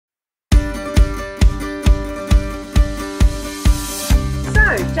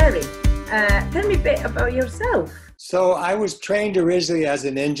Jerry, tell me a bit about yourself. So I was trained originally as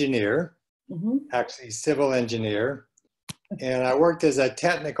an engineer, Mm-hmm. actually civil engineer, and I worked as a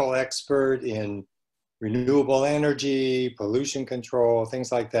technical expert in renewable energy, pollution control,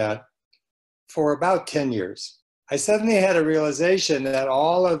 things like that for about 10 years. I suddenly had a realization that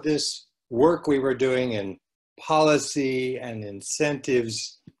all of this work we were doing in policy and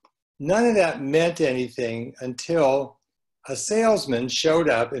incentives, none of that meant anything until a salesman showed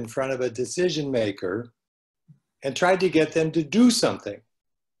up in front of a decision maker and tried to get them to do something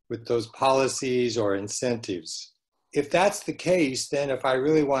with those policies or incentives. If that's the case, then if I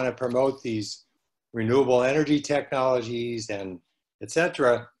really want to promote these renewable energy technologies and et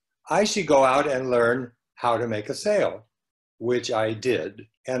cetera, I should go out and learn how to make a sale, which I did.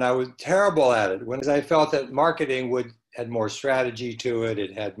 And I was terrible at it when I felt that marketing had more strategy to it.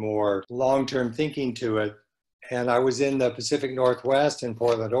 It had more long-term thinking to it. And I was in the Pacific Northwest in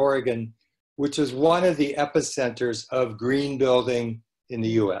Portland, Oregon, which was one of the epicenters of green building in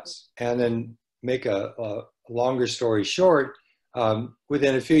the US. And then make a longer story short,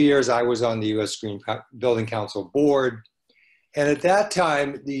 within a few years, I was on the US Green Building Council board. And at that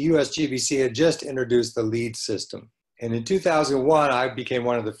time, the US GBC had just introduced the LEED system. And in 2001, I became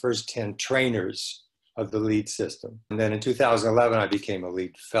one of the first 10 trainers of the LEED system. And then in 2011, I became a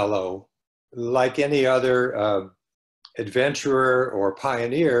LEED fellow. Like any other adventurer or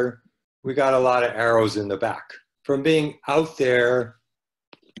pioneer, we got a lot of arrows in the back from being out there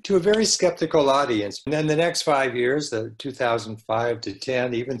to a very skeptical audience. And then the next 5 years, the 2005 to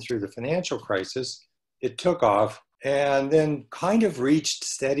 10, even through the financial crisis, it took off and then kind of reached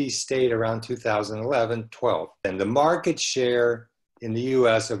steady state around 2011, 12. And the market share in the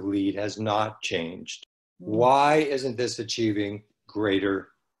US of LEED has not changed. Why isn't this achieving greater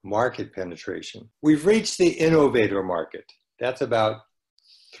market penetration? We've reached the innovator market. That's about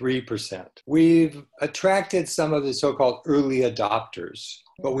 3%. We've attracted some of the so-called early adopters,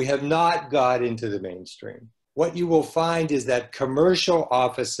 but we have not got into the mainstream. What you will find is that commercial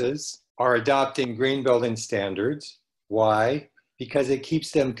offices are adopting green building standards. Why? Because it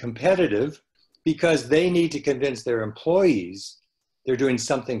keeps them competitive, because they need to convince their employees they're doing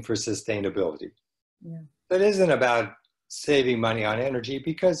something for sustainability. Yeah. That isn't about saving money on energy,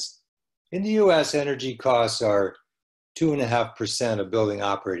 because in the US, energy costs are 2.5% of building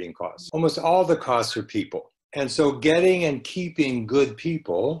operating costs. Almost all the costs are people. And so getting and keeping good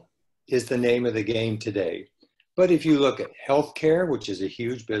people is the name of the game today. But if you look at healthcare, which is a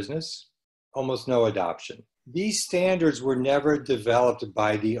huge business, almost no adoption. These standards were never developed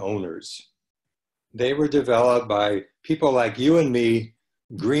by the owners. They were developed by people like you and me,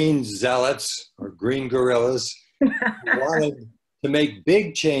 green zealots or green guerrillas, who wanted to make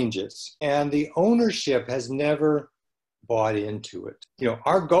big changes. And the ownership has never bought into it. You know,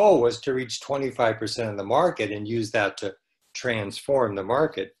 our goal was to reach 25% of the market and use that to transform the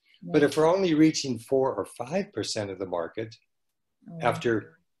market. Yeah. But if we're only reaching 4 or 5% of the market,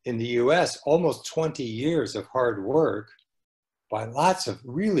 after in the US, almost 20 years of hard work by lots of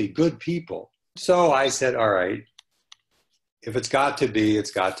really good people. So I said, all right, if it's got to be,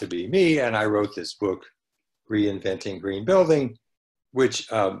 it's got to be me. And I wrote this book, Reinventing Green Building, which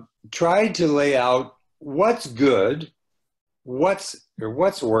tried to lay out what's good, what's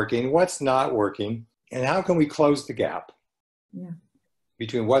working, what's not working, and how can we close the gap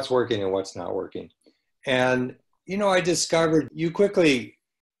between what's working and what's not working. And, you know, I discovered you quickly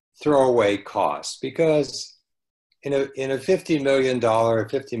throw away costs, because in a $50 million,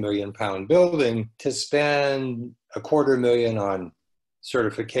 50 million pound building, to spend $250,000 on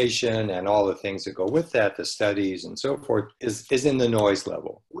certification and all the things that go with that, the studies and so forth, is in the noise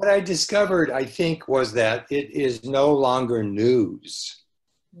level. What I discovered, I think, was that it is no longer news.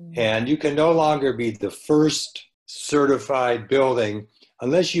 And you can no longer be the first certified building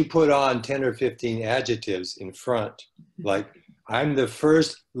unless you put on 10 or 15 adjectives in front, like, I'm the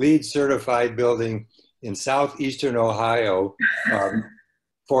first LEED certified building in southeastern Ohio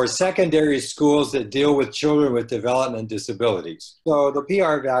for secondary schools that deal with children with development disabilities. So the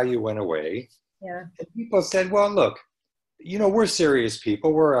PR value went away. Yeah. And people said, well, look, you know, we're serious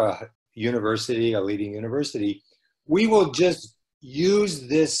people. We're a university, a leading university. We will just use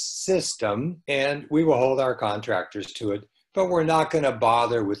this system and we will hold our contractors to it, but we're not going to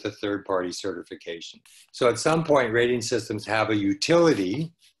bother with the third-party certification. So at some point, rating systems have a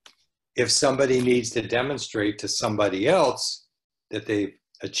utility if somebody needs to demonstrate to somebody else that they've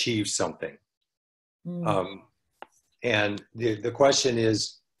achieved something. And the question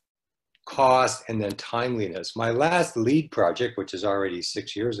is cost and then timeliness. My last LEED project, which is already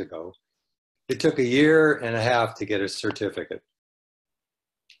 6 years ago, it took 1.5 years to get a certificate.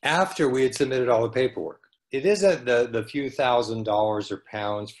 after we had submitted all the paperwork. It isn't the few $1,000s or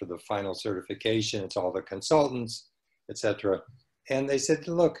pounds for the final certification. It's all the consultants, etc. And they said,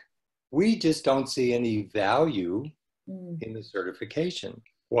 look, we just don't see any value in the certification.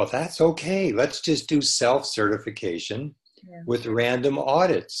 Well, that's okay. Let's just do self-certification with random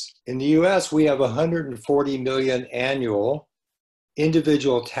audits. In the US, we have 140 million annual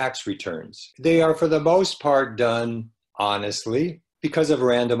individual tax returns. They are, for the most part, done honestly because of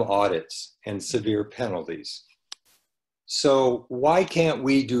random audits and severe penalties. So why can't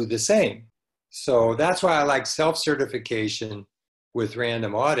we do the same? So that's why I like self-certification with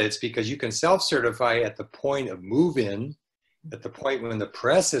random audits, because you can self-certify at the point of move-in, at the point when the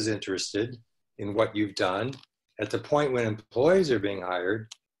press is interested in what you've done, at the point when employees are being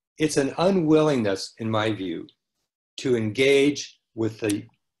hired. It's an unwillingness, in my view, to engage with the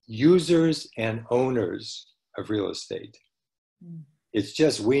users and owners of real estate. It's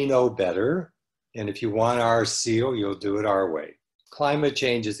just, we know better, and if you want our seal, you'll do it our way. Climate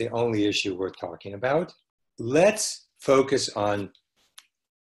change is the only issue worth talking about. Let's focus on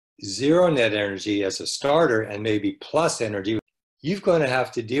zero net energy as a starter and maybe plus energy. You're going to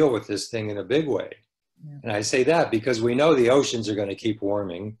have to deal with this thing in a big way. Yeah. And I say that because we know the oceans are going to keep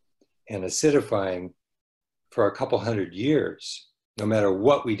warming and acidifying for a couple hundred years, no matter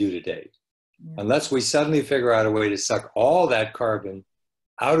what we do today. Yeah. Unless we suddenly figure out a way to suck all that carbon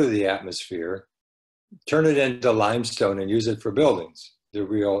out of the atmosphere, turn it into limestone and use it for buildings. The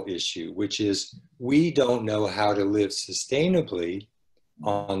real issue, which is we don't know how to live sustainably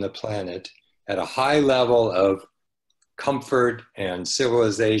on the planet at a high level of comfort and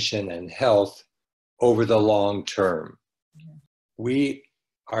civilization and health over the long term. We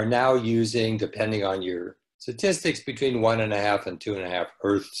are now using, depending on your statistics, between 1.5 and 2.5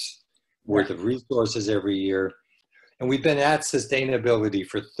 Earths worth of resources every year. And we've been at sustainability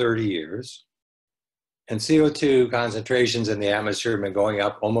for 30 years. And CO2 concentrations in the atmosphere have been going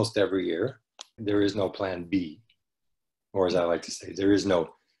up almost every year. There is no plan B, or as I like to say, there is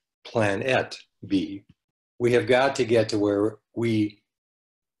no planet B. We have got to get to where we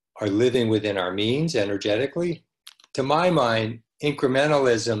are living within our means energetically. To my mind,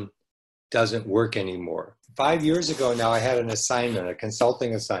 incrementalism doesn't work anymore. 5 years ago now, I had an assignment, a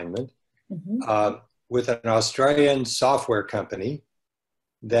consulting assignment, with an Australian software company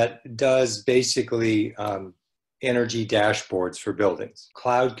that does basically energy dashboards for buildings,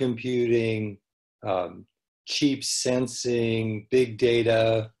 cloud computing, cheap sensing, big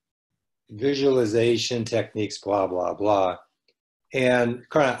data, visualization techniques, blah, blah, blah. And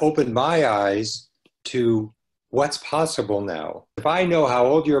kind of opened my eyes to what's possible now. If I know how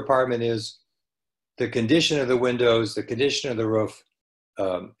old your apartment is, the condition of the windows, the condition of the roof,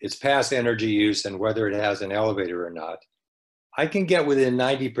 its past energy use, and whether it has an elevator or not, I can get within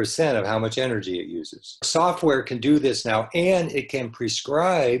 90% of how much energy it uses. Software can do this now, and it can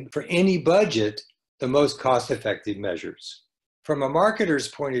prescribe for any budget the most cost-effective measures. From a marketer's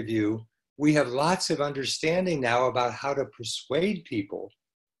point of view, we have lots of understanding now about how to persuade people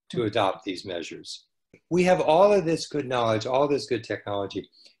to adopt these measures. We have all of this good knowledge, all this good technology.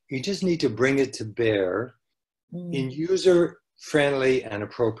 You just need to bring it to bear in user-friendly and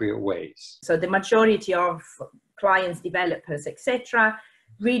appropriate ways. So the majority of clients, developers, etc.,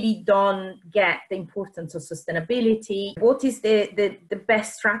 really don't get the importance of sustainability. What is the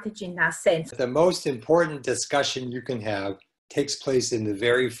best strategy in that sense? The most important discussion you can have takes place in the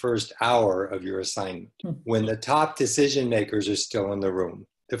very first hour of your assignment, when the top decision makers are still in the room.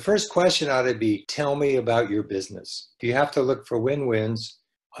 The first question ought to be, tell me about your business. You have to look for win-wins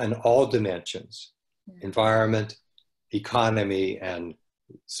on all dimensions, environment, economy, and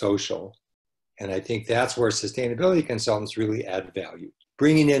social. And I think that's where sustainability consultants really add value.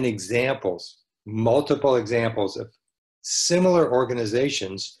 Bringing in examples, multiple examples of similar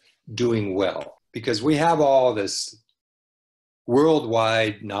organizations doing well. Because we have all this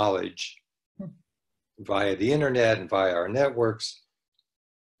worldwide knowledge via the internet and via our networks.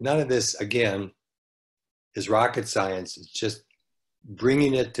 None of this, again, is rocket science. It's just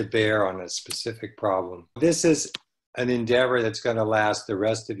bringing it to bear on a specific problem. This is an endeavor that's going to last the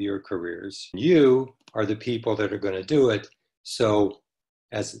rest of your careers. You are the people that are going to do it. So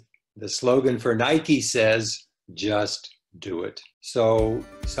as the slogan for Nike says, just do it. So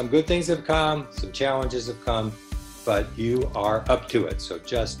some good things have come, some challenges have come, but you are up to it. So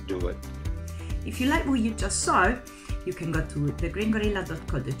just do it. If you like what you just saw, you can go to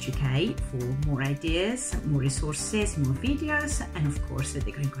thegreengorilla.co.uk for more ideas, more resources, more videos, and of course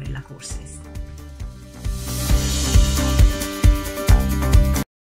the Green Gorilla courses.